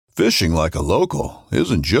Fishing like a local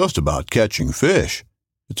isn't just about catching fish.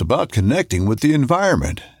 It's about connecting with the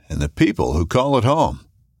environment and the people who call it home.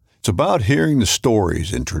 It's about hearing the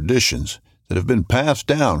stories and traditions that have been passed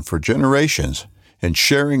down for generations and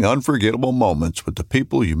sharing unforgettable moments with the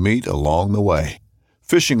people you meet along the way.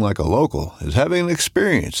 Fishing like a local is having an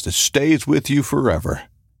experience that stays with you forever.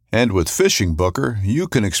 And with Fishing Booker, you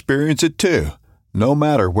can experience it too, no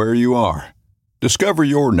matter where you are. Discover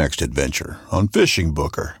your next adventure on Fishing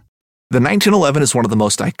Booker. The 1911 is one of the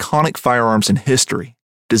most iconic firearms in history.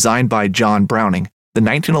 Designed by John Browning, the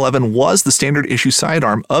 1911 was the standard issue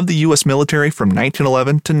sidearm of the U.S. military from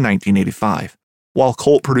 1911 to 1985. While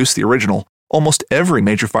Colt produced the original, almost every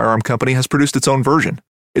major firearm company has produced its own version.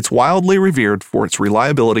 It's wildly revered for its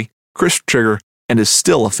reliability, crisp trigger, and is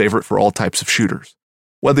still a favorite for all types of shooters.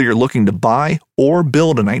 Whether you're looking to buy or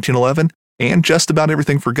build a 1911 and just about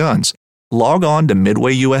everything for guns, log on to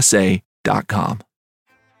MidwayUSA.com.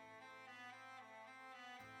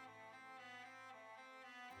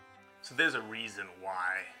 So there's a reason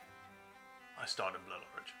why I started Blood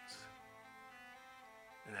Origins.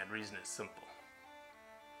 And that reason is simple.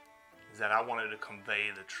 Is that I wanted to convey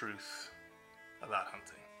the truth about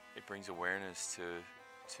hunting. It brings awareness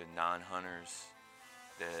to non-hunters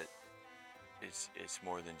that it's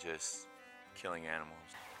more than just killing animals.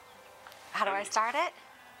 How do I start it?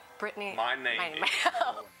 Brittany. My name is...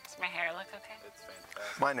 Does my hair look okay? It's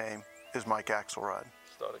fantastic. My name is Mike Axelrod.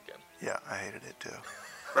 Start again. Yeah, I hated it too.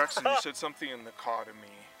 Braxton, you said something in the car to me.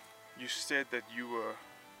 You said that you were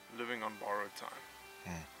living on borrowed time.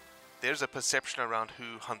 There's a perception around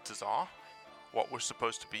who hunters are, what we're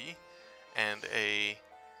supposed to be, and a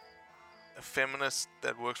feminist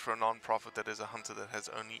that works for a non-profit that is a hunter that has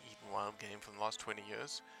only eaten wild game for the last 20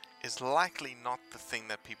 years is likely not the thing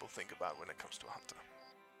that people think about when it comes to a hunter.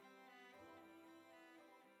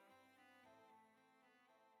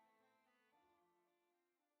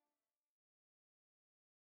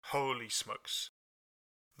 Holy smokes.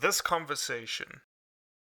 This conversation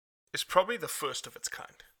is probably the first of its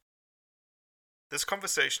kind. This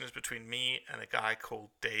conversation is between me and a guy called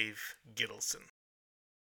Dave Gittleson.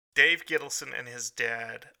 Dave Gittleson and his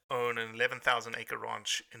dad own an 11,000-acre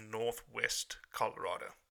ranch in northwest Colorado.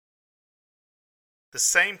 The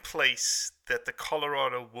same place that the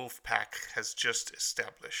Colorado Wolfpack has just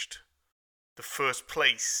established. The first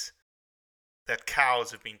place that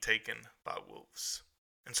cows have been taken by wolves.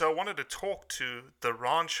 And so I wanted to talk to the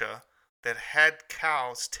rancher that had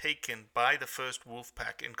cows taken by the first wolf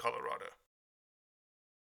pack in Colorado.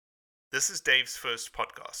 This is Dave's first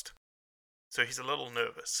podcast, so he's a little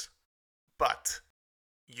nervous. But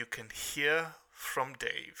you can hear from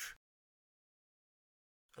Dave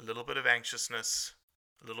a little bit of anxiousness,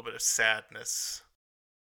 a little bit of sadness,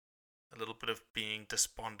 a little bit of being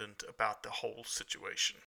despondent about the whole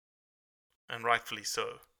situation. And rightfully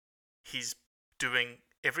so. He's doing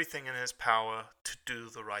everything in his power to do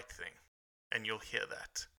the right thing, and you'll hear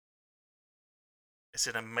that. It's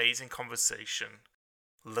an amazing conversation.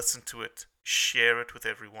 Listen to it, share it with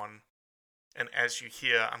everyone, and as you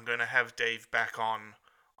hear, I'm going to have Dave back on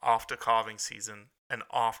after calving season and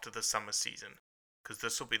after the summer season, because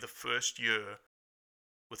this will be the first year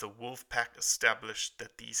with a wolf pack established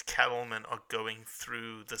that these cattlemen are going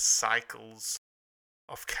through the cycles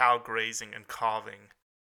of cow grazing and calving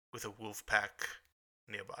with a wolf pack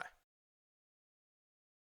nearby.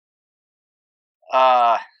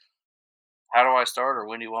 How do I start, or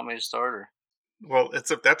when do you want me to start, or? Well,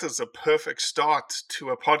 that is a perfect start to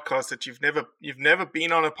a podcast that you've never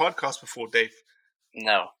been on a podcast before, Dave.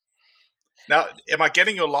 No. Now, am I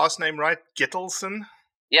getting your last name right? Gittleson?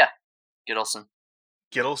 Yeah, Gittleson.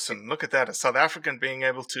 Gittleson. Look at that, a South African being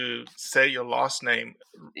able to say your last name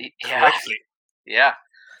Yeah. correctly. Yeah,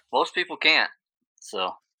 most people can't,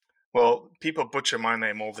 so. Well, people butcher my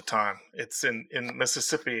name all the time. It's in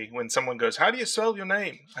Mississippi when someone goes, "How do you spell your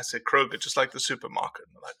name?" I said Kroger, just like the supermarket.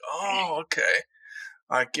 And they're like, "Oh, okay.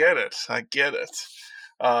 I get it.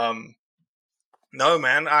 No,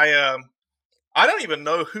 man, I don't even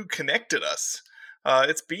know who connected us.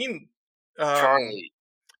 It's been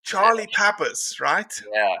Charlie Pappas, right?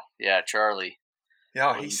 Yeah, Charlie.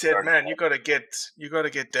 Yeah, he said, "Man, you got to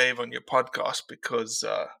get Dave on your podcast because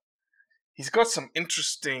he's got some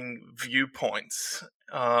interesting viewpoints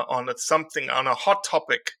on a hot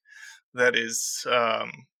topic that is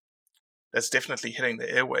that's definitely hitting the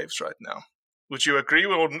airwaves right now." Would you agree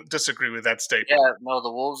or disagree with that statement? Yeah, no, the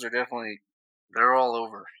wolves are they're all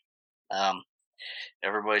over.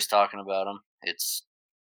 Everybody's talking about them. It's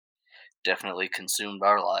definitely consumed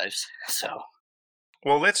our lives. So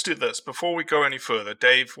Well, let's do this. Before we go any further,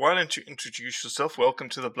 Dave, why don't you introduce yourself? Welcome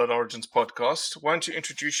to the Blood Origins podcast. Why don't you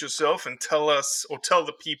introduce yourself and tell us, or tell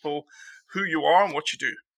the people, who you are and what you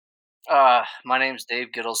do? My name's Dave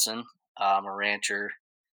Gittleson. I'm a rancher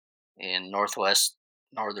in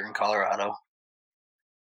northern Colorado.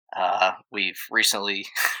 We've recently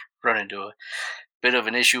run into a bit of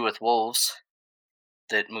an issue with wolves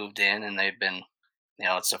that moved in, and they've been,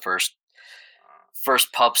 it's the first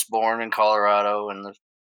pups born in Colorado and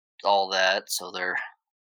all that, so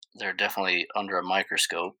they're definitely under a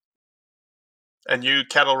microscope. And you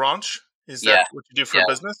cattle ranch? Is Yeah. that what you do for a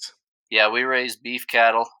business? Yeah, we raise beef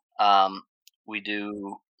cattle. We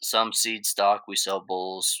do some seed stock. We sell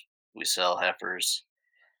bulls. We sell heifers.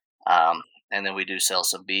 And then we do sell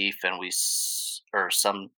some beef, and or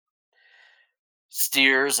some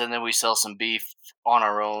steers, and then we sell some beef on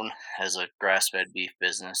our own as a grass-fed beef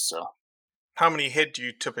business. So, how many head do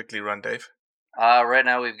you typically run, Dave? Right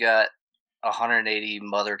now we've got 180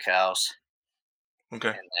 mother cows. Okay.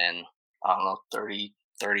 And then, I don't know, 30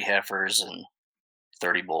 heifers and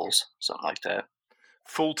 30 bulls, something like that.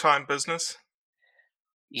 Full-time business?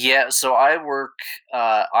 Yeah, so I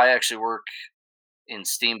actually work in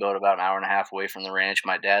Steamboat, about an hour and a half away from the ranch.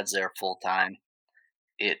 My dad's there full-time.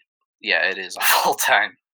 It is a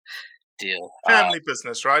full-time deal. Family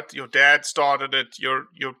business, right? Your dad started it. You're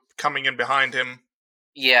coming in behind him.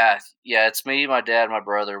 Yeah, it's me, my dad, my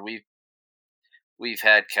brother. We've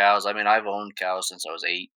had cows. I mean, I've owned cows since I was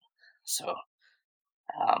 8, so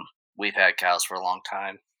we've had cows for a long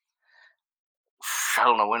time. I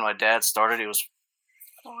don't know when my dad started. It was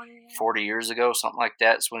 40 years ago, something like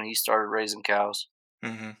that. It's when he started raising cows.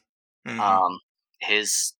 Mm-hmm.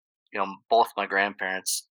 Mm-hmm. Both my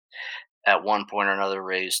grandparents at one point or another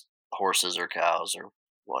raised horses or cows or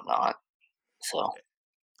whatnot. So.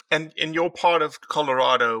 And in your part of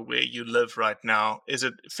Colorado where you live right now, is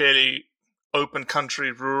it fairly open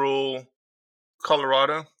country, rural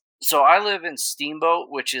Colorado? So I live in Steamboat,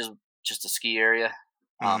 which is just a ski area.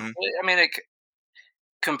 I mean,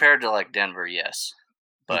 compared to like Denver, yes.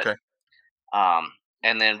 But, okay.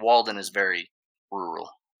 And then Walden is very rural,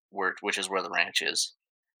 which is where the ranch is.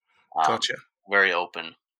 Gotcha. Very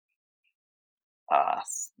open.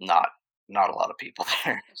 Not a lot of people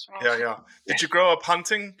there. Yeah. Did you grow up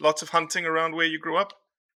hunting? Lots of hunting around where you grew up?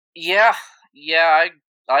 Yeah.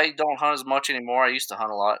 I don't hunt as much anymore. I used to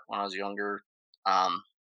hunt a lot when I was younger.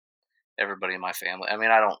 Everybody in my family. I mean,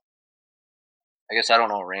 I guess I don't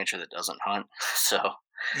know a rancher that doesn't hunt. So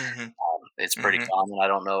it's pretty common. I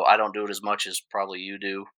don't do it as much as probably you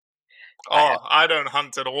do. I don't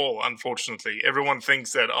hunt at all, unfortunately. Everyone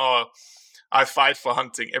thinks that, I fight for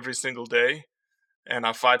hunting every single day, and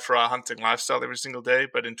I fight for our hunting lifestyle every single day.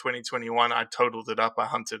 But in 2021, I totaled it up. I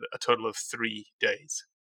hunted a total of 3 days.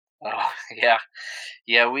 Yeah.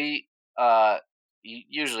 We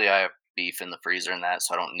usually I have beef in the freezer and that,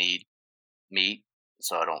 so I don't need meat.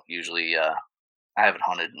 So I don't usually. I haven't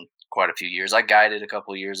hunted in quite a few years. I guided a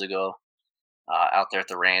couple of years ago. Out there at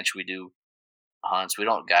the ranch, we do hunts. We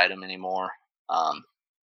don't guide them anymore.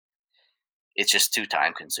 It's just too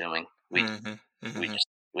time consuming. We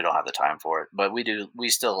don't have the time for it. But we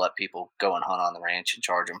still let people go and hunt on the ranch and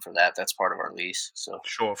charge them for that. That's part of our lease. So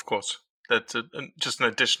sure, of course. That's just an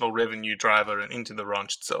additional revenue driver into the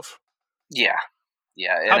ranch itself. Yeah.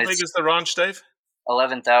 And how big is the ranch, Dave?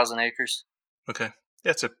 11,000 acres. Okay,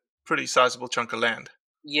 that's a pretty sizable chunk of land.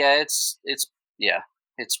 Yeah, it's a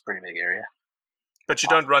pretty big area. But you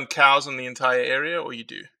don't run cows in the entire area, or you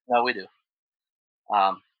do? No, we do.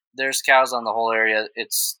 There's cows on the whole area.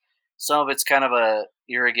 Some of it's kind of a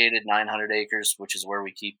irrigated 900 acres, which is where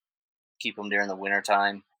we keep them during the winter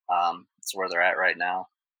time. It's where they're at right now.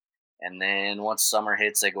 And then once summer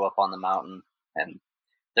hits, they go up on the mountain, and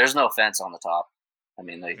there's no fence on the top. I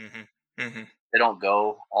mean, they don't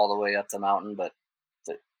go all the way up the mountain, but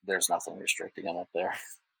there's nothing restricting them up there.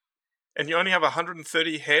 And you only have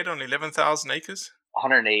 130 head on 11,000 acres?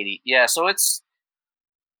 180. Yeah, so it's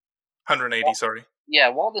 180, sorry. Yeah,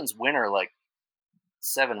 Walden's winter like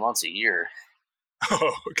 7 months a year.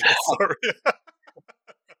 Oh, okay, sorry.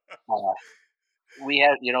 We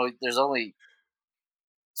have, there's only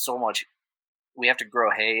so much. We have to grow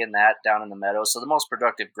hay and that down in the meadow. So the most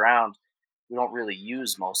productive ground we don't really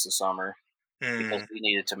use most of the summer because we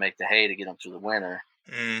need it to make the hay to get them through the winter.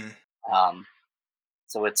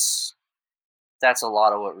 So that's a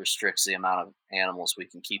lot of what restricts the amount of animals we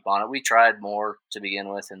can keep on it. We tried more to begin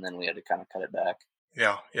with, and then we had to kind of cut it back.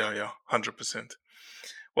 Yeah, 100%.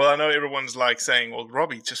 Well, I know everyone's like saying, "Well,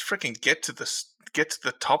 Robbie, just freaking get to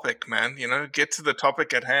the topic, man. Get to the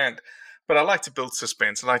topic at hand." But I like to build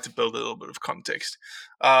suspense. I like to build a little bit of context.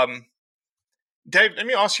 Dave, let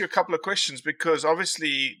me ask you a couple of questions, because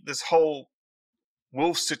obviously this whole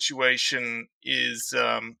wolf situation is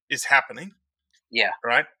happening, Yeah.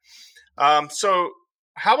 right? So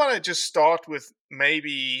how about I just start with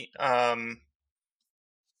maybe I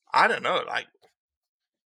don't know, like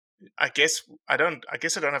I guess I don't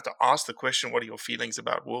have to ask the question, what are your feelings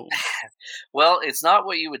about wolves? Well, it's not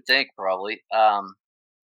what you would think, probably. I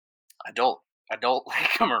don't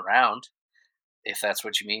like them around, if that's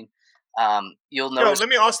what you mean. You'll No, notice. let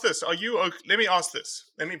me ask this. Let me ask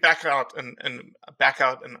this. Let me back out and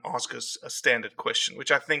ask us a standard question,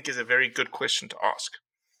 which I think is a very good question to ask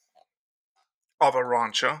of a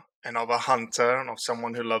rancher and of a hunter and of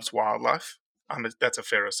someone who loves wildlife. That's a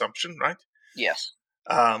fair assumption, right? Yes.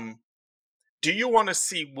 Do you want to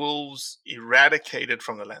see wolves eradicated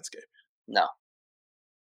from the landscape? No.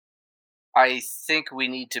 I think we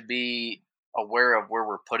need to be aware of where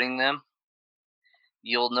we're putting them.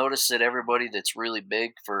 You'll notice that everybody that's really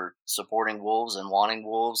big for supporting wolves and wanting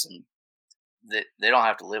wolves, and they don't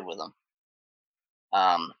have to live with them.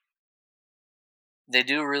 They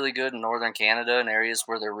do really good in northern Canada in areas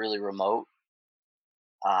where they're really remote.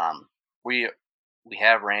 We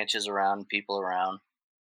have ranches around, people around.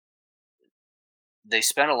 They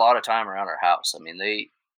spend a lot of time around our house. I mean,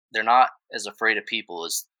 they're not as afraid of people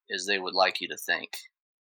as they would like you to think.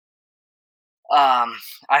 I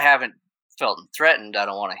haven't felt threatened. I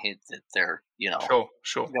don't want to hint that they're Sure.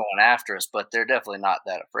 going after us, but they're definitely not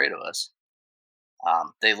that afraid of us.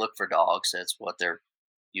 They look for dogs. That's what they're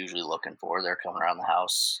usually looking for. They're coming around the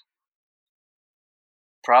house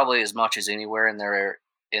probably as much as anywhere in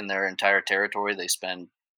their entire territory. They spend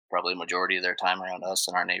probably a majority of their time around us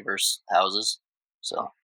and our neighbors' houses.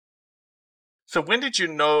 So when did you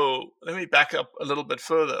know? Let me back up a little bit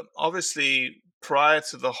further. Obviously, prior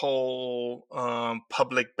to the whole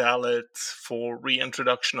public ballot for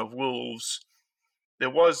reintroduction of wolves,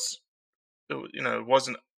 there was, it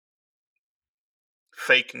wasn't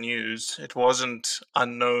fake news. It wasn't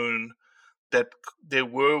unknown that there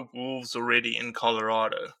were wolves already in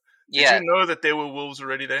Colorado. yeah, Did you know that there were wolves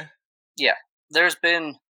already there? yeah. There's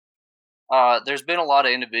been a lot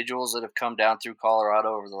of individuals that have come down through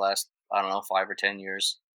Colorado over the last, I don't know, 5 or 10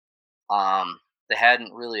 years. They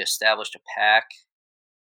hadn't really established a pack,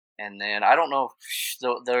 and then I don't know.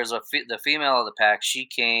 There's the female of the pack. She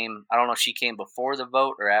came. I don't know if she came before the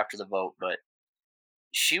vote or after the vote, but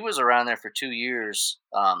she was around there for 2 years.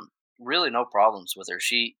 Really, no problems with her.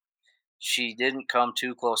 She didn't come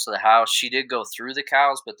too close to the house. She did go through the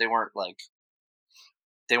cows, but they weren't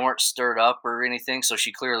stirred up or anything. So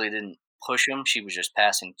she clearly didn't push them. She was just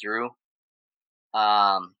passing through.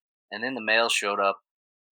 And then the male showed up.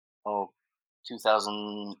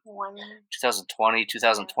 2020,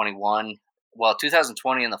 2021. Well,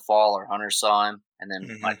 2020 in the fall, our hunters saw him, and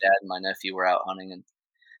then my dad and my nephew were out hunting, and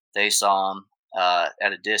they saw him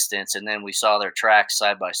at a distance, and then we saw their tracks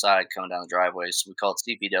side by side coming down the driveway. So we called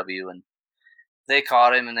CPW, and they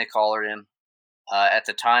caught him and they collared him. At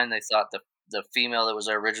the time, they thought the female that was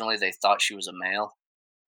there originally, they thought she was a male.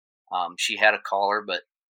 She had a collar, but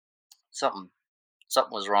something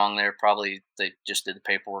was wrong there. Probably they just did the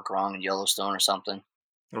paperwork wrong in Yellowstone or something.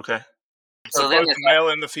 Okay. So both the male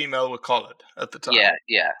and the female were collared at the time.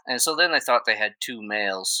 Yeah. And so then they thought they had 2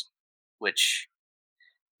 males, which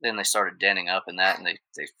then they started denning up in that, and they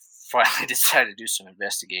finally decided to do some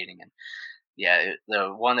investigating. And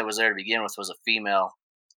the one that was there to begin with was a female.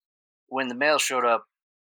 When the male showed up,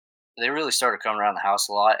 they really started coming around the house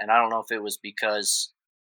a lot, and I don't know if it was because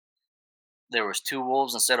there was 2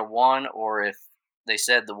 wolves instead of 1, or if they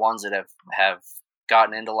said the ones that have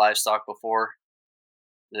gotten into livestock before,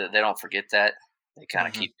 they don't forget that. They kind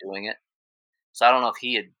of keep doing it. So I don't know if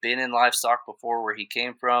he had been in livestock before where he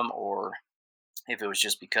came from, or if it was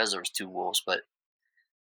just because there was 2 wolves. But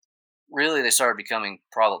really, they started becoming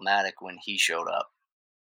problematic when he showed up.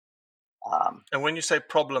 And when you say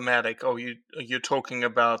problematic, you're talking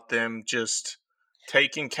about them just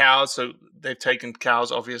taking cows? So they've taken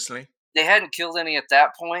cows, obviously. They hadn't killed any at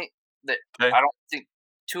that point. I don't think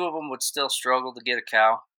 2 of them would still struggle to get a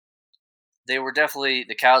cow. They were definitely,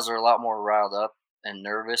 the cows are a lot more riled up and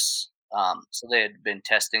nervous. So they had been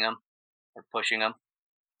testing them or pushing them.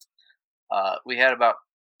 We had about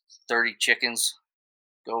 30 chickens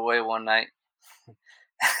go away one night.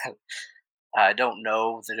 I don't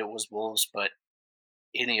know that it was wolves, but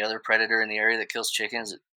any other predator in the area that kills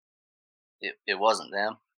chickens, it wasn't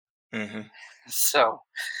them. So,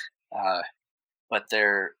 but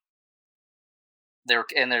they're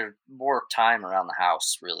more time around the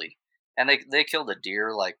house, really. And they killed a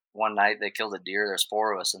deer. Like one night they killed a deer. There's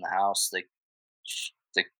 4 of us in the house. They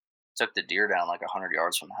took the deer down like 100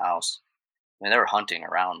 yards from the house. mean, they were hunting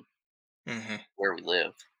around Mm-hmm. where we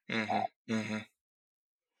live. Mm-hmm. Mm-hmm.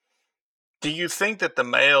 Do you think that the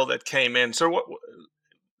male that came in? So, what?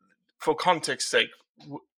 For context sake,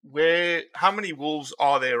 how many wolves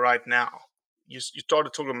are there right now? You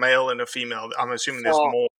started talking male and a female. I'm assuming there's So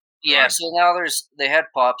more. yeah, Right? so now they had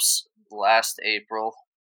pups last April.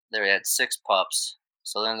 They had 6 pups.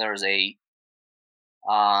 So then there was 8.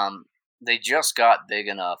 They just got big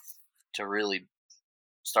enough to really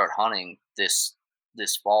start hunting this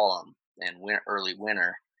fall and early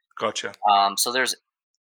winter. Gotcha. So there's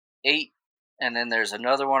 8, and then there's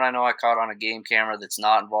another one I know I caught on a game camera that's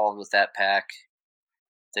not involved with that pack.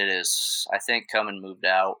 That is, I think, come and moved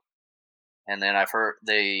out. And then I've heard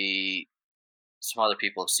some other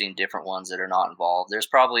people have seen different ones that are not involved. There's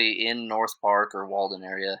probably in North Park or Walden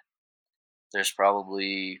area. There's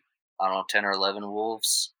probably, I don't know, 10 or 11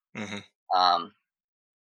 wolves. Mm-hmm.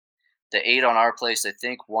 The 8 on our place, I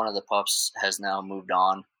think one of the pups has now moved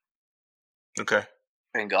on. Okay.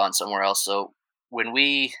 And gone somewhere else. So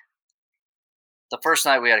the first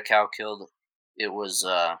night we had a cow killed, it was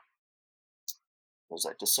that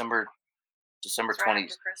December 20.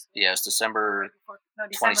 Yeah, it's December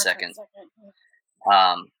 22nd.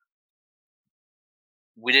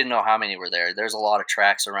 We didn't know how many were there. There's a lot of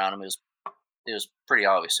tracks around them. It was pretty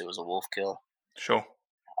obvious it was a wolf kill. Sure.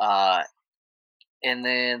 And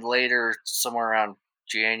then later, somewhere around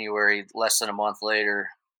January, less than a month later,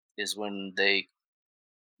 is when they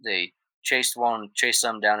chased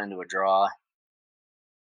some down into a draw.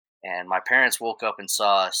 And my parents woke up and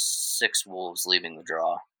saw 6 wolves leaving the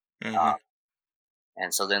draw. Mm-hmm.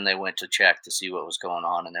 And so then they went to check to see what was going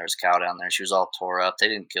on, and there was a cow down there. She was all tore up. They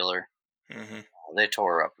didn't kill her. Mm-hmm. They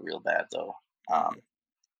tore her up real bad, though.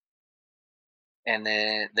 And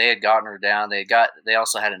then they had gotten her down. They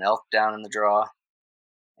also had an elk down in the draw,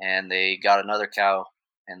 and they got another cow,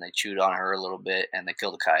 and they chewed on her a little bit, and they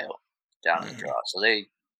killed a coyote down in the draw. So they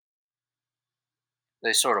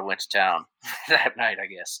sort of went to town that night, I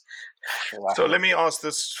guess. So let me ask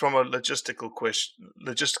this from a logistical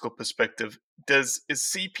perspective. Is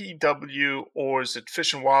CPW, or is it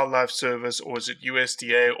Fish and Wildlife Service, or is it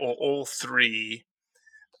USDA, or all three?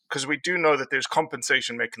 Because we do know that there's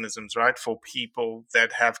compensation mechanisms, right, for people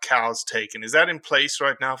that have cows taken. Is that in place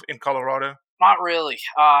right now in Colorado? Not really.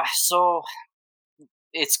 So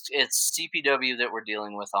it's CPW that we're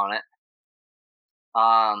dealing with on it.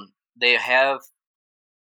 They have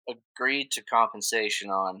agreed to compensation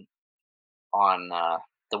on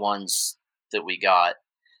the ones that we got.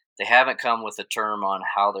 They haven't come with a term on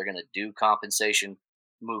how they're going to do compensation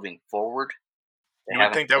moving forward. You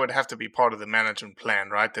would think that would have to be part of the management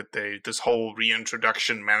plan, right? That this whole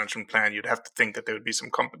reintroduction management plan, you'd have to think that there would be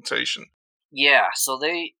some compensation. Yeah, so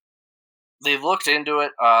they've looked into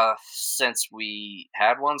it since we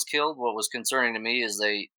had ones killed. What was concerning to me is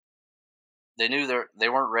they knew they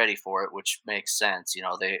weren't ready for it, which makes sense. You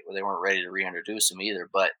know, they weren't ready to reintroduce them either,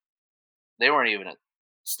 but they weren't even at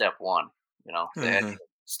step 1. You know, they hadn't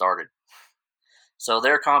started. So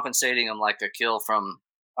they're compensating them like a kill from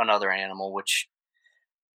another animal, which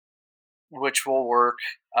will work.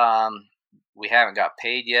 We haven't got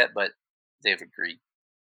paid yet, but they've agreed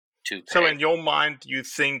to pay. So in your mind, do you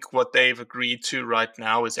think what they've agreed to right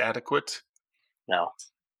now is adequate? No.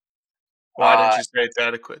 Why don't you say it's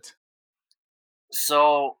adequate?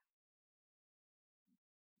 So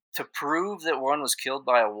to prove that one was killed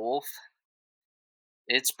by a wolf,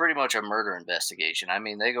 it's pretty much a murder investigation. I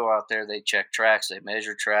mean, they go out there, they check tracks, they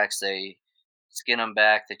measure tracks, they skin them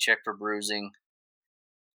back, they check for bruising.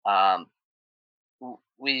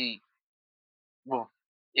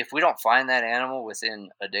 If we don't find that animal within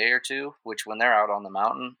a day or two, which when they're out on the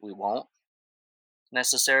mountain, we won't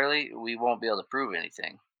necessarily, we won't be able to prove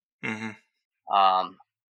anything. Mm-hmm.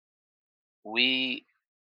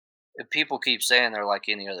 People keep saying they're like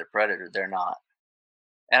any other predator. They're not.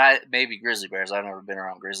 And maybe grizzly bears. I've never been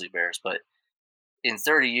around grizzly bears, but in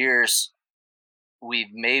 30 years,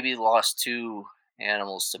 we've maybe lost 2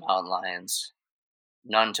 animals to mountain lions,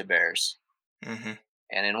 none to bears. Mm-hmm.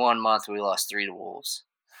 And in 1 month, we lost 3 to wolves.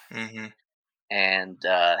 Mm-hmm. And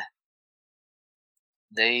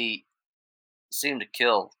they seem to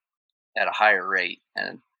kill at a higher rate,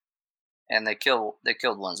 and they killed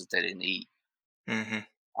ones that they didn't eat. Mm-hmm.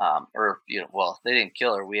 They didn't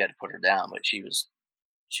kill her. We had to put her down, but she was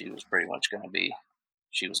pretty much going to be,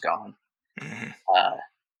 she was gone. Mm-hmm.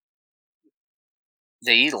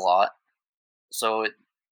 They eat a lot, so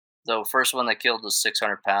the first one they killed was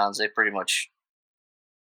 600 pounds. They pretty much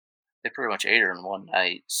ate her in one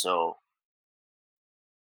night. So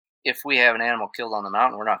if we have an animal killed on the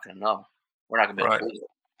mountain, we're not going to know. We're not going to be able to believe it.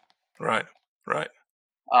 Right.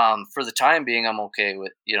 For the time being, I'm okay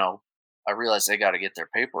with, I realize they got to get their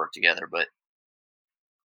paperwork together, but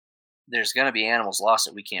there's going to be animals lost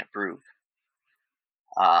that we can't prove.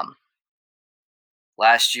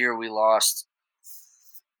 Last year we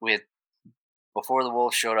had, before the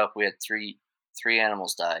wolves showed up, we had three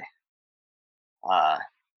animals die.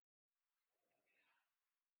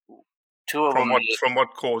 Two of From them.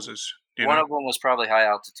 what causes? Do you One know? of them was probably high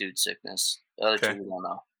altitude sickness. The other Okay. two we don't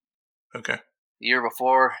know. Okay. The year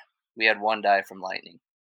before, we had one die from lightning.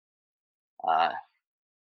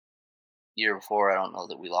 Year before, I don't know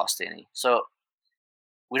that we lost any. So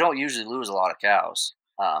we don't usually lose a lot of cows.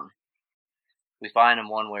 We find them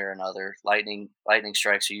one way or another. Lightning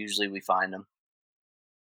strikes are usually we find them.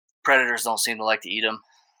 Predators don't seem to like to eat them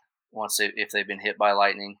if they've been hit by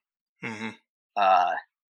lightning. Mm-hmm.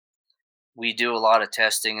 We do a lot of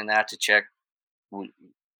testing and that to check. We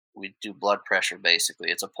do blood pressure, basically.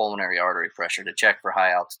 It's a pulmonary artery pressure to check for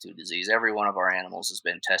high altitude disease. Every one of our animals has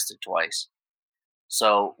been tested twice.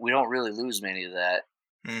 So we don't really lose many of that.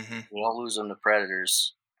 Mm-hmm. We don't lose them to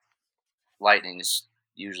predators. Lightning is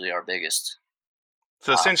usually our biggest.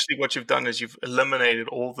 So essentially what you've done is you've eliminated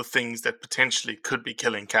all the things that potentially could be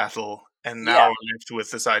killing cattle, and now we're left with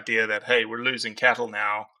this idea that, hey, we're losing cattle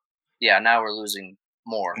now. Yeah, now we're losing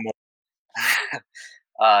more.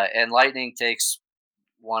 And lightning takes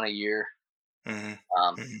one a year. Mm-hmm.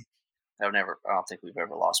 I don't think we've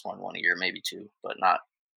ever lost more than one a year, maybe two, but not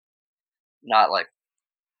like,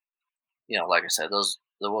 like I said,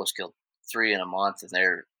 the wolves killed 3 in a month, and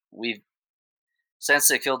since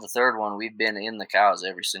they killed the third one, we've been in the cows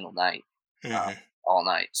every single night, all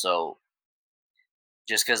night. So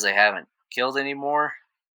just because they haven't killed anymore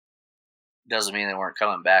doesn't mean they weren't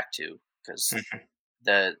coming back to, because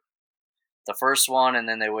the first one, and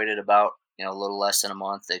then they waited about, a little less than a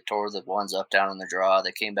month. They tore the ones up down in the draw.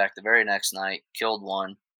 They came back the very next night, killed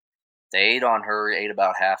one. They ate on her, ate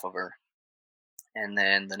about half of her. And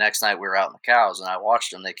then the next night we were out in the cows, and I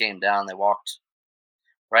watched them. They came down. They walked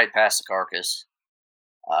right past the carcass,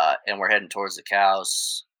 and we're heading towards the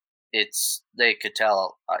cows. They could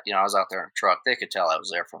tell, I was out there in a truck. They could tell I was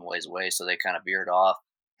there from ways away, so they kind of veered off.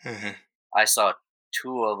 Mm-hmm. I saw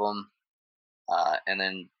 2 of them, and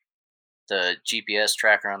then the GPS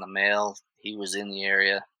tracker on the male, he was in the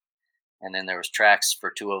area, and then there was tracks for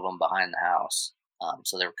 2 of them behind the house.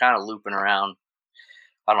 So they were kind of looping around.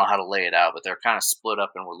 I don't know how to lay it out, but they're kind of split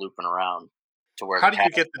up and were looping around to where. How do you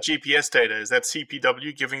get the GPS data? Is that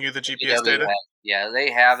CPW giving you the GPS data? Yeah, they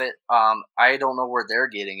have it. I don't know where they're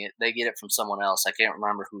getting it. They get it from someone else. I can't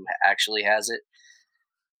remember who actually has it.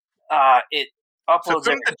 It uploads. So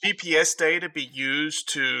couldn't the GPS data be used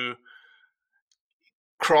to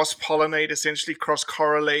cross-pollinate, essentially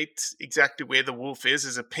cross-correlate exactly where the wolf is?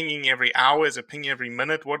 Is it pinging every hour? Is it pinging every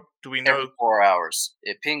minute? What do we know? Every 4 hours.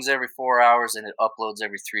 It pings every 4 hours, and it uploads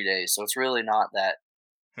every 3 days. So it's really not that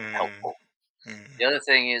helpful. The other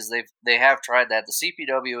thing is they have tried that. The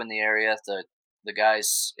CPW in the area, the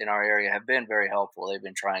guys in our area have been very helpful. They've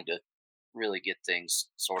been trying to really get things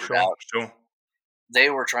sorted out. Sure.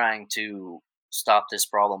 They were trying to stop this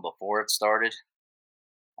problem before it started.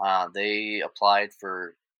 They applied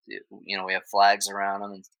for, we have flags around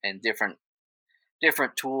them and different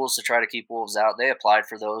tools to try to keep wolves out. They applied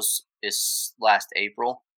for those this last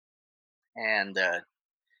April, and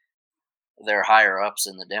their higher ups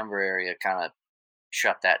in the Denver area kind of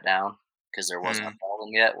shut that down because there wasn't a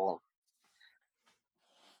problem yet. Well,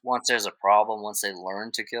 once there's a problem, once they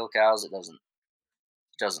learn to kill cows, it doesn't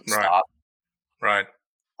stop. Right.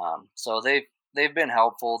 So they've been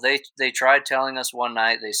helpful. They tried telling us one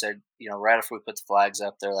night. They said, right after we put the flags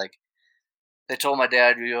up, they told my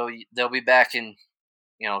dad, they'll be back in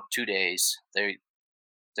 2 days. They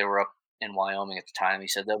were up in Wyoming at the time. He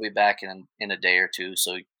said they'll be back in a day or two,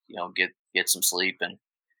 so get some sleep, and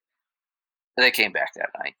they came back that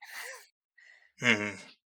night. Mm-hmm.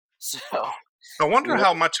 So I wonder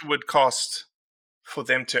how much it would cost for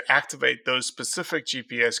them to activate those specific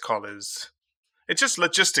GPS collars. It's just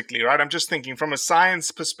logistically, right? I'm just thinking from a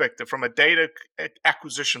science perspective, from a data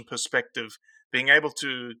acquisition perspective, being able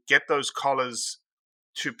to get those collars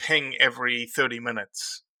to ping every 30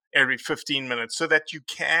 minutes, every 15 minutes, so that you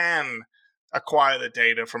can acquire the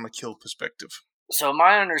data from a kill perspective. So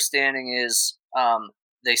my understanding is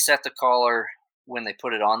they set the collar when they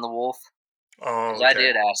put it on the wolf. Oh, okay. I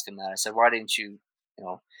did ask him that. I said, why didn't you,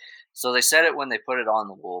 So they set it when they put it on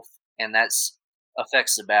the wolf, and that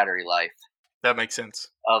affects the battery life. That makes sense.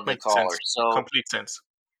 Of the collar. So complete sense.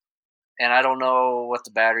 And I don't know what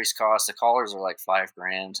the batteries cost. The collars are like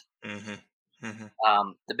 $5,000. Mm-hmm.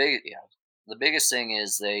 Mm-hmm. The biggest thing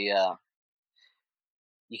is you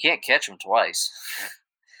can't catch them twice.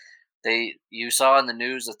 You saw in the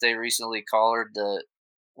news that they recently collared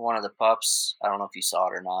one of the pups. I don't know if you saw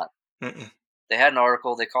it or not. Mm-mm. They had an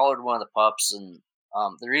article. They collared one of the pups, and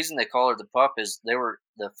the reason they collared the pup is the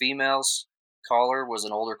female's collar was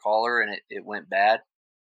an older collar, and it went bad.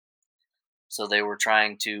 So they were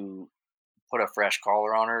trying to put a fresh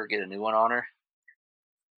collar on her, get a new one on her,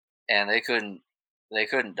 and they couldn't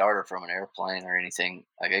dart her from an airplane or anything.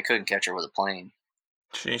 Like they couldn't catch her with a plane.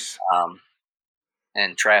 Jeez.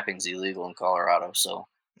 And trapping's illegal in Colorado. So,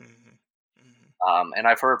 and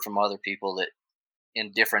I've heard from other people that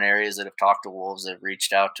in different areas that have talked to wolves that have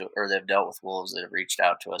reached out to, or they've dealt with wolves that have reached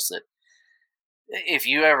out to us, that if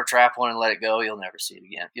you ever trap one and let it go, you'll never see it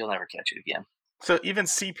again. You'll never catch it again. So even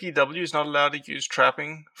CPW is not allowed to use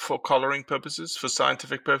trapping for collaring purposes, for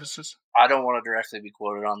scientific purposes? I don't want to directly be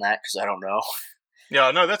quoted on that because I don't know. Yeah,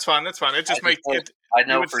 no, that's fine. That's fine. It just makes it. I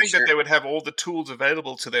know you would for think sure that they would have all the tools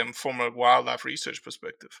available to them from a wildlife research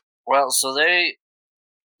perspective. Well, so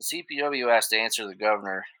CPW has to answer the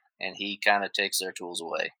governor, and he kind of takes their tools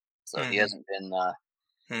away. So he hasn't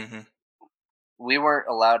been. We weren't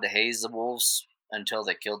allowed to haze the wolves until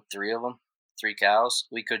they killed 3 of them, 3 cows.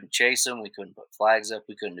 We couldn't chase them. We couldn't put flags up.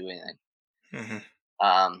 We couldn't do anything.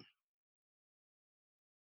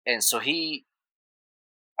 And so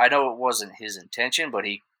I know it wasn't his intention, but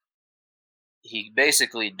he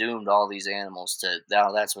basically doomed all these animals to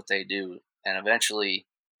now that's what they do. And eventually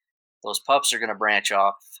those pups are going to branch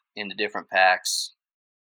off into different packs,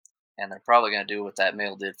 and they're probably going to do what that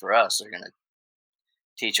male did for us. They're going to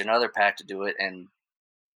teach another pack to do it, and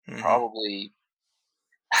probably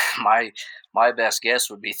my best guess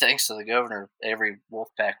would be thanks to the governor, every wolf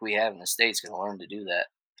pack we have in the state's going to learn to do that,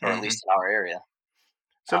 or at least in our area.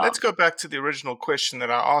 So let's go back to the original question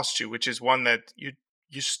that I asked you, which is one that you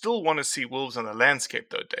still want to see wolves on the landscape,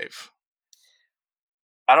 though, Dave.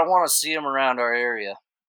 I don't want to see them around our area,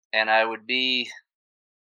 and I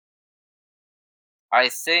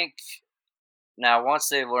think now once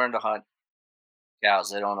they've learned to hunt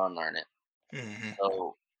cows, they don't unlearn it.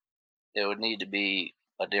 So it would need to be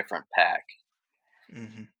a different pack.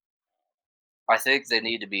 I think they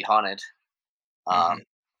need to be hunted,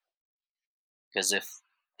 because if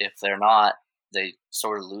they're not, they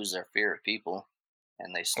sort of lose their fear of people,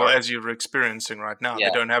 and they start. Well, as you're experiencing right now, they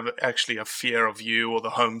don't have actually a fear of you or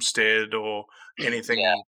the homestead or anything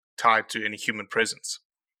tied to any human presence.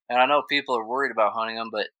 And I know people are worried about hunting them,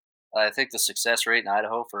 but I think the success rate in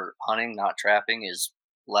Idaho for hunting, not trapping, is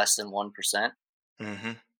less than 1%.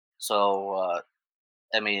 So,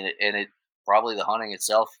 I mean, and it probably the hunting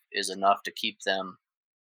itself is enough to keep them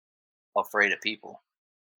afraid of people.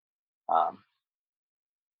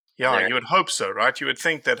 Yeah, you would hope so, right? You would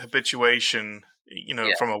think that habituation,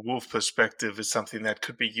 from a wolf perspective, is something that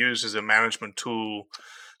could be used as a management tool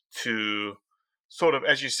to sort of,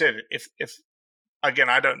 as you said, if again,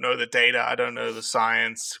 I don't know the data, I don't know the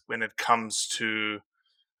science when it comes to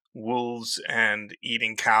wolves and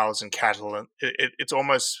eating cows and cattle, and it's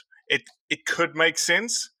almost it could make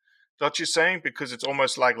sense, what you're saying, because it's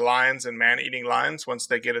almost like lions and man-eating lions. Once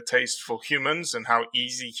they get a taste for humans and how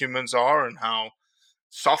easy humans are and how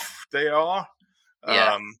soft they are,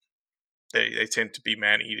 they tend to be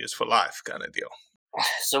man-eaters for life kind of deal.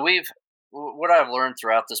 So what I've learned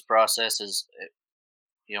throughout this process is,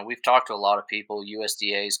 we've talked to a lot of people.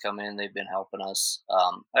 USDA's come in; they've been helping us.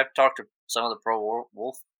 I've talked to some of the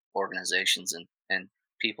pro-wolf organizations and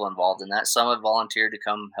people involved in that. Some have volunteered to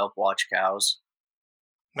come help watch cows.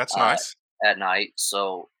 That's nice. At night.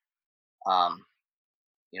 So, I'm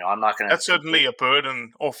not going to. That's certainly a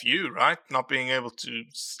burden off you, right? Not being able to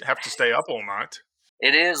have to stay up all night.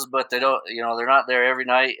 It is, but they don't. They're not there every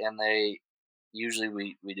night, and usually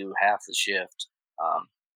we do half the shift.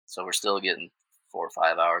 So we're still getting 4 or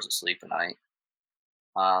 5 hours of sleep a night.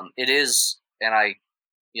 It is, and at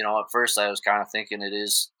first I was kind of thinking it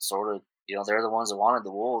is sort of, they're the ones that wanted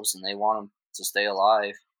the wolves, and they want them to stay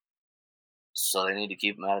alive, so they need to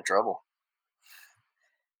keep them out of trouble.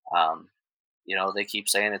 They keep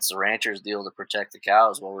saying it's the ranchers' deal to protect the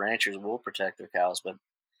cows. Well, ranchers will protect their cows, but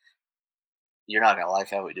you're not going to like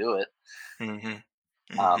how we do it. And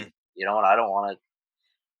I don't want to.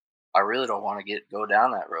 I really don't want to go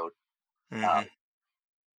down that road.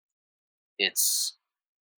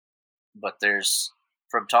 But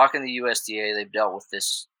from talking to the USDA, they've dealt with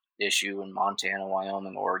this issue in Montana,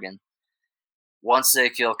 Wyoming, Oregon. Once they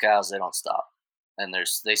kill cows, they don't stop. And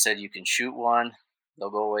they said you can shoot one, they'll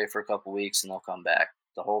go away for a couple weeks, and they'll come back.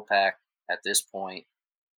 The whole pack at this point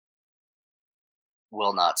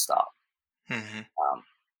will not stop.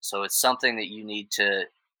 So it's something that you need to.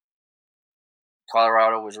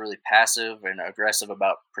 Colorado was really passive and aggressive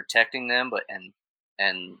about protecting them,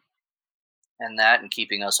 and and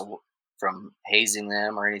keeping us from hazing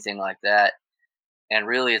them or anything like that. And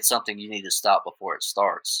really, it's something you need to stop before it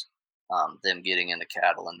starts. Them getting into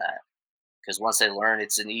cattle and that, because once they learn,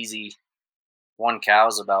 it's an easy. One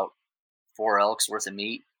cow's about 4 elks worth of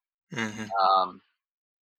meat.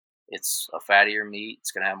 It's a fattier meat.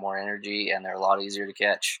 It's going to have more energy, and they're a lot easier to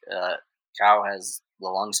catch. Cow has the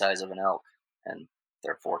lung size of an elk, and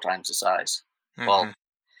they're 4 times the size. Well,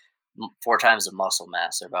 4 times the muscle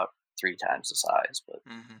mass. They're about 3 times the size. But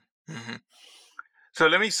So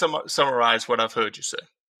let me summarize what I've heard you say.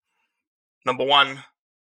 Number 1,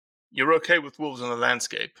 you're okay with wolves in the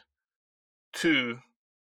landscape. 2,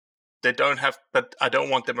 they don't have, but I don't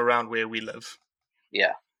want them around where we live.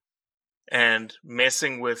 Yeah. And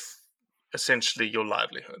messing with essentially your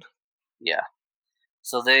livelihood. Yeah.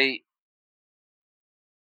 So they,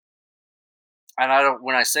 and I don't,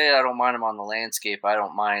 when I say I don't mind them on the landscape, I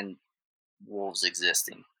don't mind wolves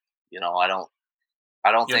existing. You know, I don't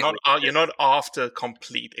You're think you're not after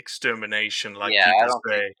complete extermination like I people don't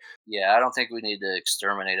say. I don't think we need to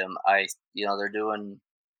exterminate them.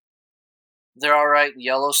 They're all right in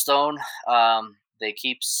Yellowstone. They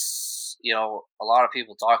keep, a lot of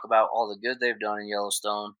people talk about all the good they've done in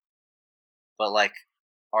Yellowstone, but like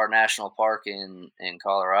our national park in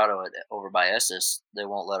Colorado over by Estes, they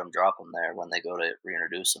won't let them drop them there when they go to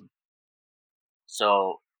reintroduce them.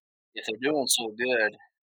 So if they're doing so good,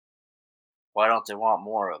 why don't they want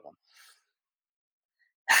more of them?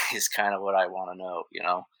 Is kind of what I want to know,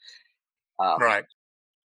 Right.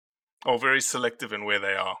 Or very selective in where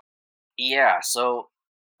they are. Yeah, so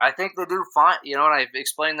I think they do fine, and I've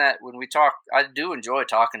explained that when we talk. I do enjoy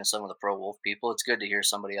talking to some of the pro wolf people. It's good to hear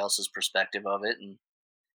somebody else's perspective of it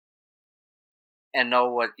and know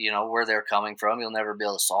what, where they're coming from. You'll never be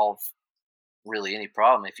able to solve really any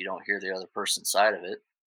problem if you don't hear the other person's side of it.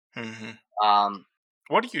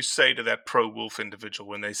 What do you say to that pro wolf individual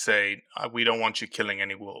when they say, we don't want you killing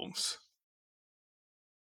any wolves?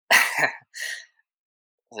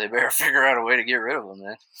 They better figure out a way to get rid of them,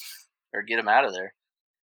 then, or get them out of there.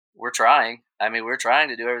 We're trying. I mean, we're trying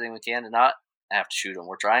to do everything we can to not have to shoot them.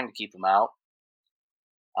 We're trying to keep them out.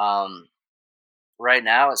 Right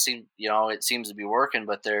now, it seems to be working,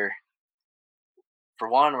 but for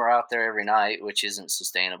one, we're out there every night, which isn't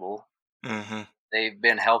sustainable. They've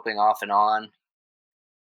been helping off and on.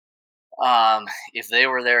 If they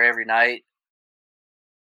were there every night,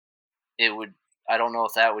 I don't know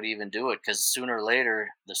if that would even do it, because sooner or later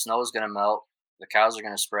the snow is going to melt, the cows are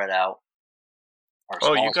going to spread out.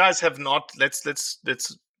 You guys have not. That's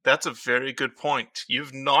a very good point.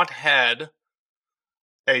 You've not had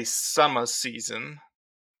a summer season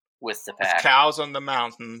with the pack, with cows on the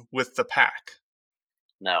mountain with the pack.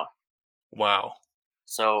 No. Wow.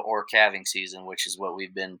 So, or calving season, which is what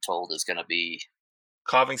we've been told is going to be.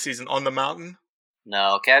 Calving season on the mountain?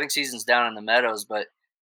 No, calving season's down in the meadows, but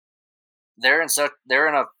they're in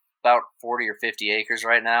about 40 or 50 acres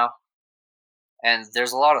right now, and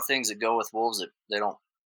there's a lot of things that go with wolves that they don't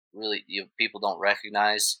really, people don't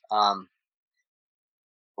recognize.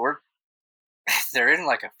 They're in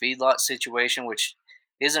like a feedlot situation, which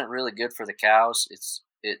isn't really good for the cows.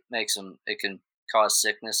 It can cause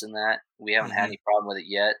sickness in that. We haven't had any problem with it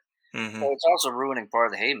yet. But it's also ruining part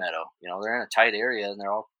of the hay meadow. They're in a tight area and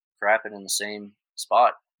they're all crapping in the same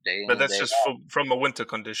spot day in But and that's day just out. from a winter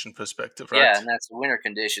condition perspective, right? Yeah, and that's the winter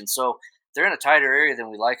condition. So they're in a tighter area than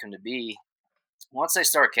we like them to be. Once they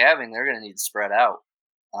start calving, they're going to need to spread out.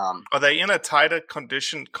 Are they in a tighter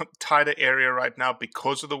area right now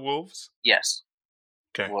because of the wolves? Yes.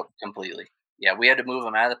 Okay. Well, completely. Yeah, we had to move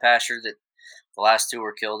them out of the pasture that the last 2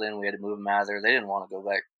 were killed in. We had to move them out of there. They didn't want to go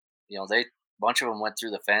back. A bunch of them went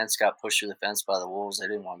through the fence, got pushed through the fence by the wolves. They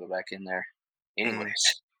didn't want to go back in there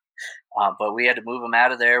anyways. But we had to move them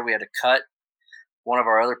out of there. We had to cut one of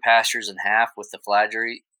our other pastures in half with the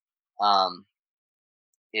flagery. The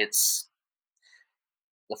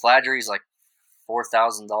flagery is like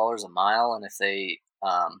 $4,000 a mile, and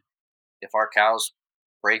if our cows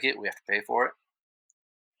break it, we have to pay for it.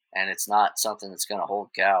 And it's not something that's going to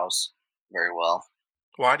hold cows very well.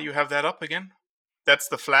 Why do you have that up again? That's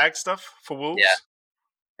the flag stuff for wolves?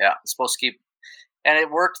 Yeah. It's supposed to keep, and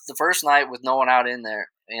it worked the first night with no one out in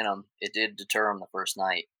there. It did deter them the first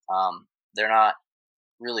night. They're not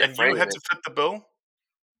really afraid of it. And you had to fit the bill?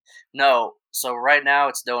 No. So right now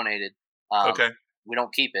it's donated. Okay. We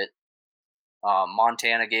don't keep it.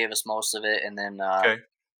 Montana gave us most of it, and then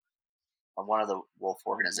one of the wolf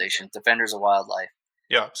organizations, Defenders of Wildlife.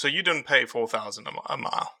 Yeah, so you didn't pay $4,000 a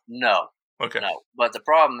mile? No. Okay. No, but the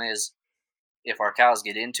problem is, if our cows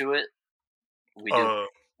get into it, we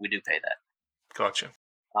do pay that. Gotcha.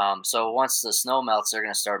 So once the snow melts, they're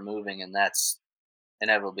going to start moving, and that's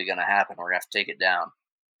inevitably going to happen. We're going to have to take it down.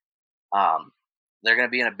 They're going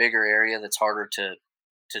to be in a bigger area that's harder to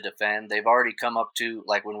defend. They've already come up to,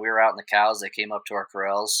 like when we were out in the cows, they came up to our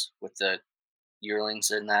corrals with the yearlings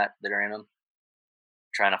in that are in them,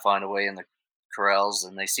 trying to find a way in the corrals,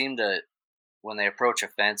 and they seem to, when they approach a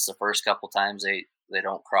fence the first couple times, they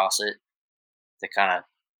don't cross it.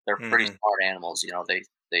 They're pretty smart animals, you know. They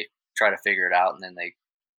try to figure it out, and then they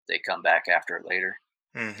come back after it later.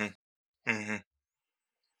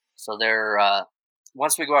 So they're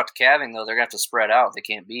once we go out to calving, though, they're gonna have to spread out. They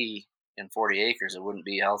can't be in 40 acres. It wouldn't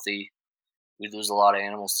be healthy. We'd lose a lot of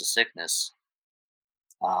animals to sickness.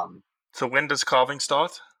 So when does calving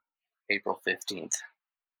start? April 15th.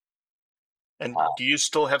 And do you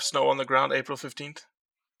still have snow on the ground April 15th?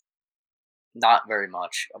 Not very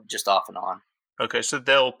much, just off and on. Okay, so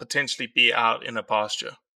they'll potentially be out in a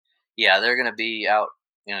pasture. Yeah, they're going to be out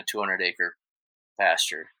in a 200-acre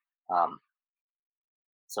pasture.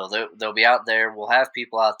 So they'll be out there. We'll have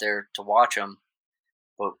people out there to watch them.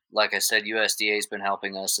 But like I said, USDA has been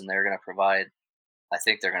helping us, and they're going to provide, I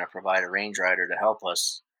think they're going to provide a range rider to help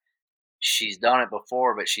us. She's done it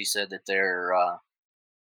before, but she said that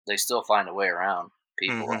they still find a way around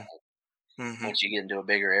people. Once you get into a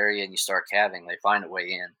bigger area and you start calving, they find a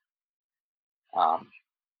way in.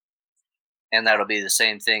 And that'll be the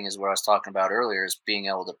same thing as what I was talking about earlier, is being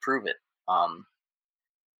able to prove it.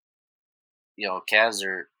 You know, calves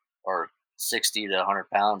are 60 to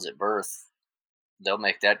 100 pounds at birth. They'll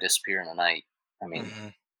make that disappear in a night. I mean,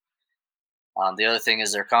 the other thing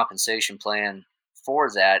is their compensation plan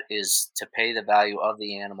for that is to pay the value of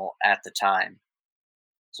the animal at the time.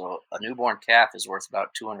 So a newborn calf is worth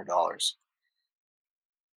about $200.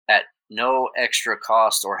 At no extra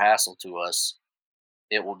cost or hassle to us,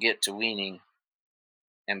 it will get to weaning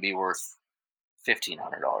and be worth $1,500.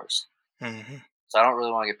 So I don't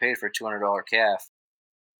really want to get paid for a $200 calf.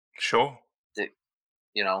 Sure.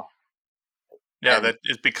 You know. Yeah, that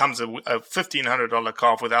it becomes a $1,500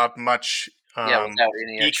 calf without much without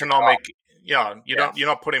any economic. Yeah, you're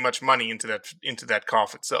not putting much money into that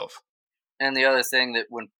calf itself. And the other thing that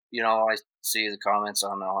when I see the comments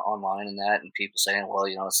online and that, and people saying, well,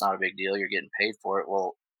 it's not a big deal, you're getting paid for it.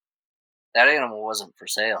 Well, that animal wasn't for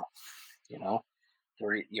sale.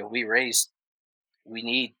 We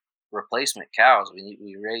need replacement cows.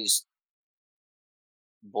 We raise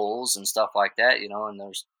bulls and stuff like that, and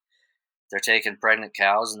they're taking pregnant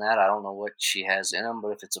cows and that. I don't know what she has in them,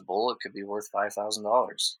 but if it's a bull, it could be worth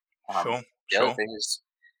 $5,000. The other thing is,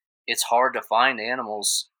 it's hard to find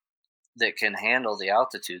animals that can handle the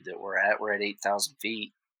altitude that we're at. We're at 8,000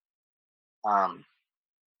 feet.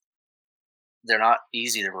 They're not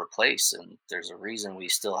easy to replace, and there's a reason we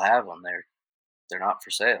still have them. They're not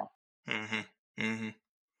for sale.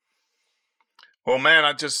 Well, man,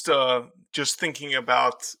 I just thinking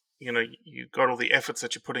about, you got all the efforts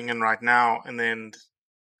that you're putting in right now, and then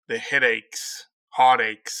the headaches,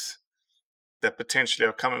 heartaches that potentially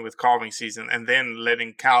are coming with calving season, and then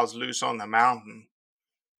letting cows loose on the mountain.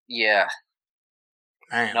 Yeah.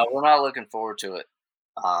 Man. No, we're not looking forward to it.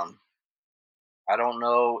 I don't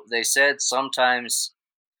know. They said sometimes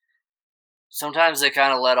they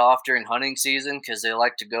kind of let off during hunting season because they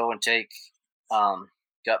like to go and take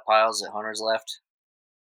gut piles that hunters left.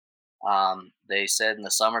 They said in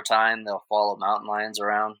the summertime they'll follow mountain lions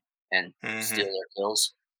around and steal their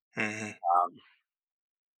kills.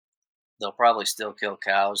 They'll probably still kill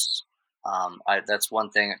cows. That's one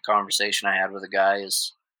thing, a conversation I had with a guy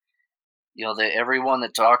is, everyone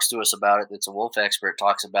that talks to us about it that's a wolf expert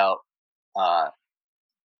talks about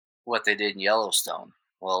what they did in Yellowstone.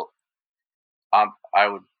 Well, I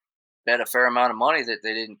would bet a fair amount of money that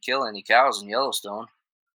they didn't kill any cows in Yellowstone.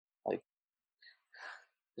 Like,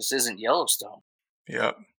 this isn't Yellowstone.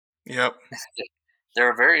 Yep.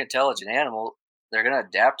 They're a very intelligent animal. They're going to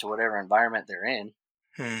adapt to whatever environment they're in.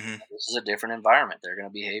 This is a different environment. They're going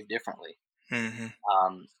to behave differently.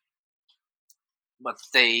 But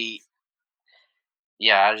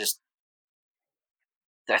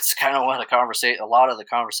that's kind of one of the a lot of the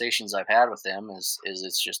conversations I've had with them is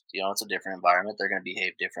it's just, it's a different environment. They're going to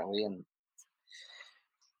behave differently. And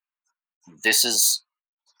this is,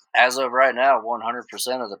 as of right now,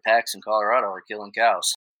 100% of the packs in Colorado are killing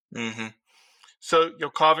cows. So your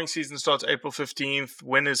calving season starts April 15th.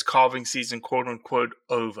 When is calving season, quote unquote,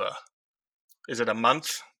 over? Is it a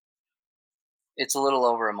month? It's a little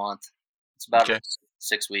over a month. It's about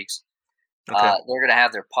 6 weeks. Okay. They're going to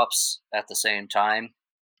have their pups at the same time.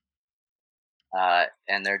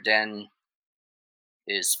 And their den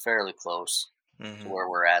is fairly close to where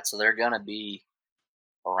we're at. So they're going to be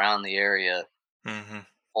around the area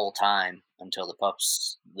full time until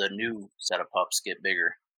the new set of pups get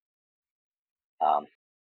bigger.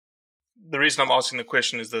 The reason I'm asking the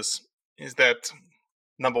question is that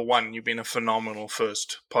number one, you've been a phenomenal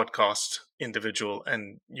first podcast individual,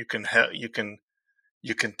 and you can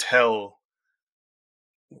tell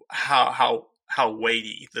how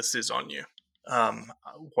weighty this is on you.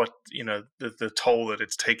 What the toll that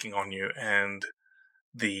it's taking on you, and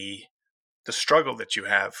the struggle that you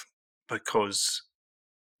have, because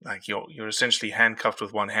like you're essentially handcuffed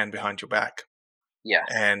with one hand behind your back. Yeah.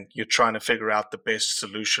 And you're trying to figure out the best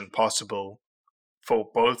solution possible for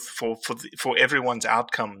both for everyone's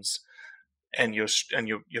outcomes. And you're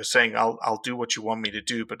saying I'll do what you want me to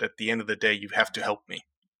do, but at the end of the day, you have to help me.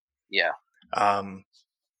 Yeah.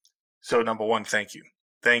 So number one, thank you.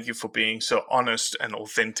 Thank you for being so honest and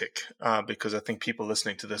authentic, because I think people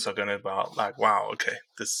listening to this are going to be like, wow, okay,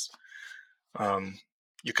 this,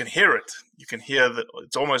 you can hear it. You can hear that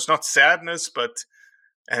it's almost not sadness,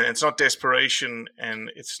 and it's not desperation,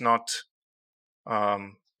 and it's not,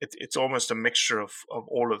 it's almost a mixture of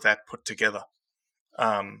all of that put together.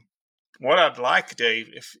 What I'd like,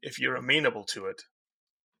 Dave, if you're amenable to it,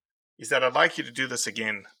 is that I'd like you to do this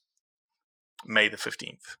again May the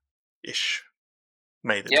 15th-ish.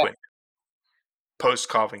 May the 20th.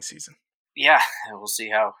 Post-calving season. Yeah, we'll see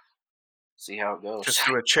how it goes. Just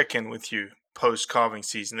do a check-in with you post-calving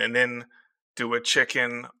season, and then do a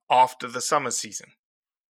check-in after the summer season.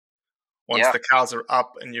 Once the cows are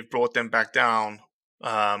up and you've brought them back down.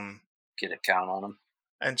 Get a count on them.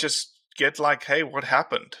 And just get like, hey, what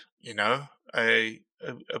happened? A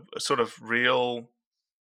sort of real,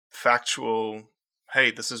 factual, hey,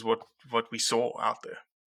 this is what we saw out there.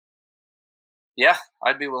 Yeah,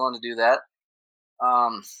 I'd be willing to do that.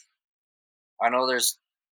 I know there's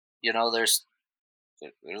a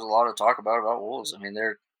lot to talk about wolves. I mean,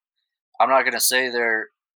 I'm not going to say they're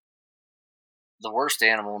the worst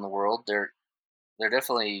animal in the world. They're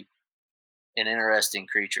definitely an interesting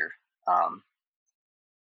creature.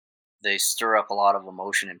 They stir up a lot of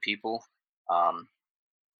emotion in people.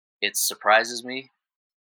 It surprises me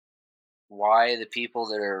why the people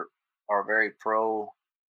that are very pro,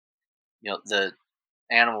 the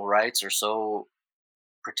animal rights are so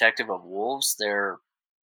protective of wolves. They're,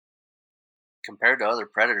 compared to other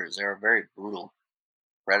predators, they're a very brutal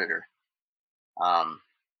predator.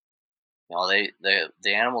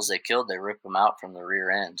 The animals they killed, they rip them out from the rear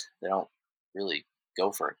end. They don't really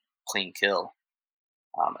go for a clean kill.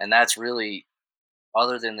 And that's really,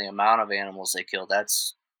 other than the amount of animals they kill,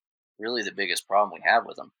 that's really the biggest problem we have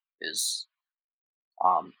with them is,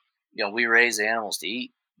 we raise animals to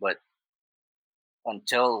eat, but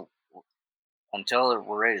until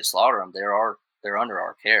we're ready to slaughter them, they're under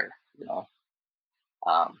our care,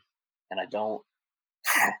 and I don't,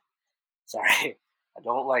 sorry, I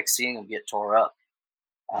don't like seeing them get tore up.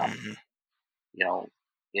 At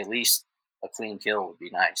least a clean kill would be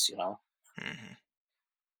nice, Mm-hmm.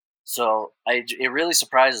 So it really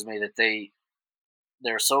surprises me that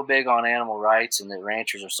they're so big on animal rights, and the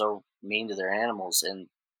ranchers are so mean to their animals, and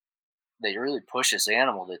they really push this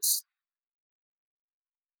animal that's,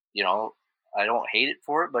 I don't hate it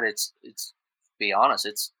for it, but it's be honest,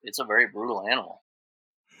 it's a very brutal animal.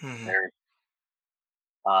 Mm-hmm.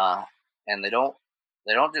 And they don't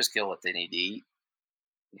just kill what they need to eat.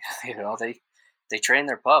 They train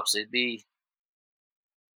their pups. It'd be,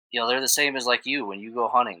 they're the same as like you when you go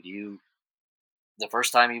hunting. The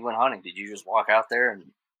first time you went hunting, did you just walk out there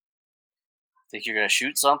and think you're going to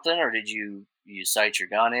shoot something, or did you sight your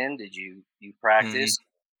gun in? Did you practice?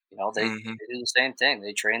 Mm-hmm. They do the same thing.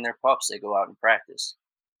 They train their pups. They go out and practice.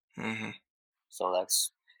 Mm-hmm. So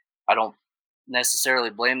I don't necessarily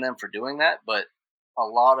blame them for doing that, but a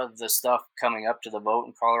lot of the stuff coming up to the vote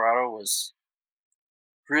in Colorado was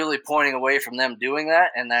really pointing away from them doing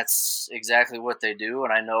that, and that's exactly what they do.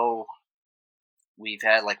 And I know we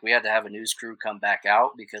had to have a news crew come back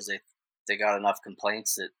out because they got enough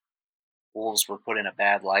complaints that wolves were put in a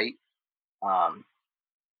bad light. And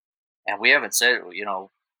we haven't said,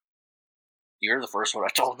 you're the first one I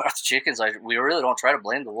told about the chickens. We really don't try to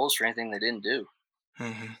blame the wolves for anything they didn't do.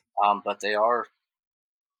 Mm-hmm. But they're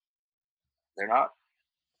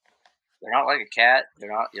not like a cat.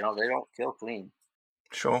 They're not, they don't kill clean.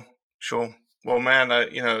 Sure. Well, man,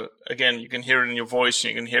 again, you can hear it in your voice,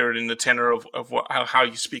 and you can hear it in the tenor of how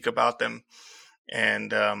you speak about them,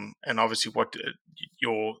 and obviously what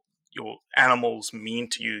your animals mean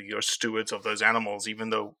to you. You're stewards of those animals,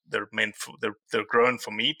 even though they're grown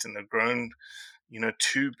for meat and they're grown,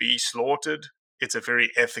 to be slaughtered. It's a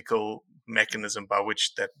very ethical mechanism by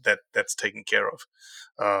which that's taken care of.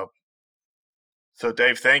 So,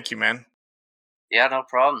 Dave, thank you, man. Yeah, no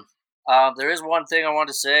problem. There is one thing I want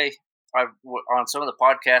to say. On some of the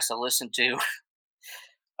podcasts I listened to,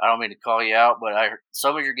 I don't mean to call you out, but I heard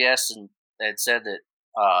some of your guests had said that,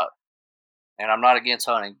 and I'm not against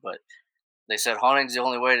hunting, but they said hunting's the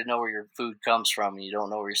only way to know where your food comes from, and you don't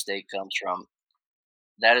know where your steak comes from.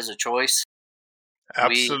 That is a choice.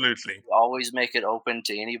 Absolutely. We always make it open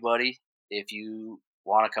to anybody if you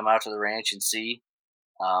want to come out to the ranch and see.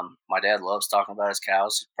 My dad loves talking about his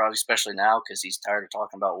cows, probably especially now because he's tired of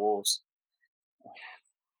talking about wolves.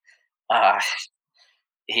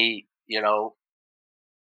 He,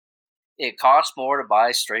 it costs more to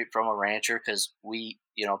buy straight from a rancher because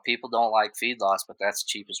people don't like feedlots, but that's the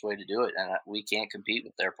cheapest way to do it, and we can't compete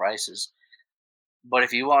with their prices. But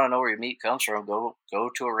if you want to know where your meat comes from, go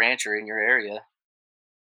to a rancher in your area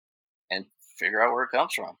and figure out where it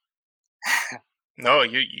comes from. No,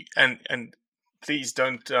 and please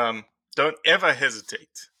don't ever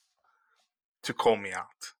hesitate to call me out.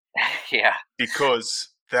 Yeah, because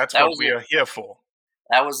that's what we are here for.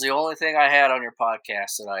 That was the only thing I had on your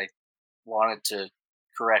podcast that I wanted to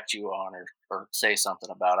correct you on or say something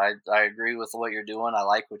about. I agree with what you're doing. I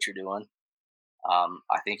like what you're doing.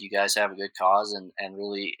 I think you guys have a good cause and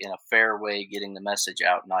really in a fair way getting the message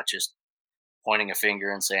out, not just pointing a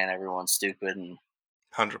finger and saying everyone's stupid. And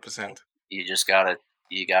 100%. You just gotta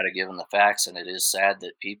give them the facts, and it is sad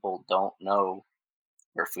that people don't know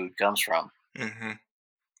where food comes from. Mm-hmm.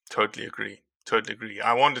 Totally agree.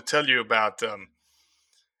 I want to tell you about.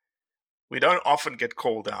 We don't often get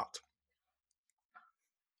called out,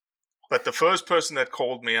 but the first person that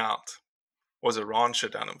called me out was a rancher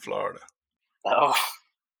down in Florida. Oh.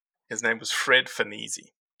 His name was Fred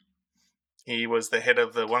Fanese. He was the head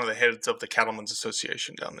of one of the heads of the Cattlemen's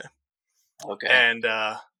Association down there. Okay. And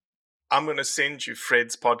I'm going to send you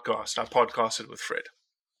Fred's podcast. I podcasted with Fred.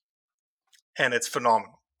 And it's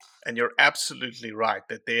phenomenal. And you're absolutely right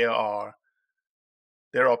that there are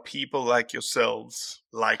people like yourselves,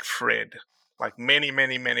 like Fred, like many,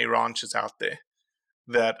 many, many ranchers out there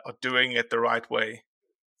that are doing it the right way,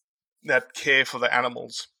 that care for the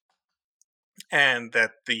animals, and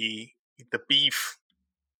that the beef,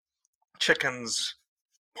 chickens,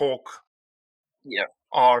 pork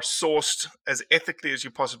are sourced as ethically as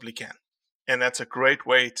you possibly can. And that's a great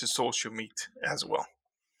way to source your meat as well.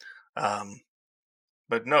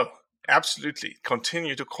 But no, absolutely,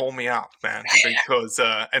 continue to call me out, man, because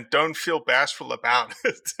and don't feel bashful about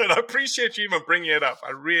it. And I appreciate you even bringing it up.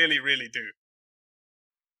 I really, really do.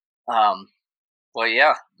 Well,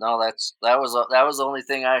 yeah, no, that was the only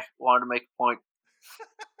thing I wanted to make a point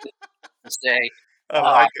to say. I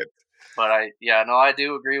like it. But I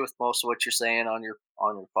do agree with most of what you're saying on your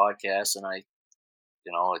podcast, and I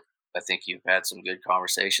think you've had some good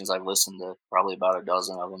conversations. I've listened to probably about a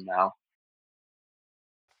dozen of them now.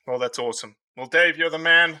 Well, that's awesome. Well, Dave, you're the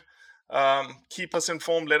man. Keep us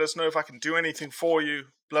informed. Let us know if I can do anything for you.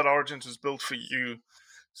 Blood Origins was built for you.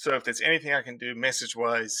 So if there's anything I can do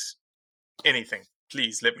message-wise, anything,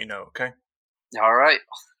 please let me know, okay? All right.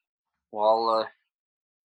 Well, I'll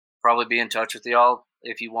probably be in touch with y'all.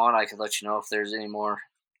 If you want, I can let you know if there's any more.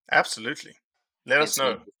 Absolutely. Let us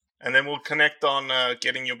know. And then we'll connect on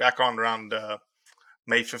getting you back on around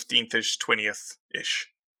May 15th-ish, 20th-ish.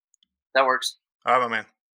 That works. All right, my man.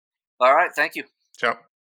 All right. Thank you. Ciao.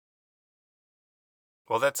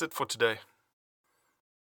 Well, that's it for today.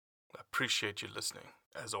 I appreciate you listening,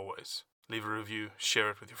 as always. Leave a review, share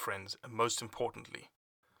it with your friends, and most importantly,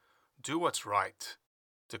 do what's right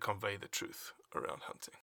to convey the truth around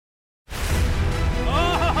hunting.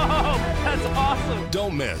 Oh, that's awesome!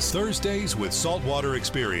 Don't miss Thursdays with Saltwater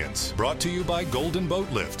Experience, brought to you by Golden Boat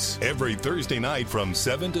Lifts, every Thursday night from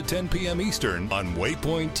 7 to 10 p.m. Eastern on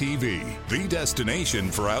Waypoint TV, the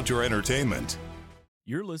destination for outdoor entertainment.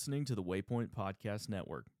 You're listening to the Waypoint Podcast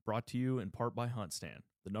Network, brought to you in part by HuntStand,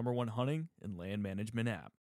 the #1 hunting and land management app.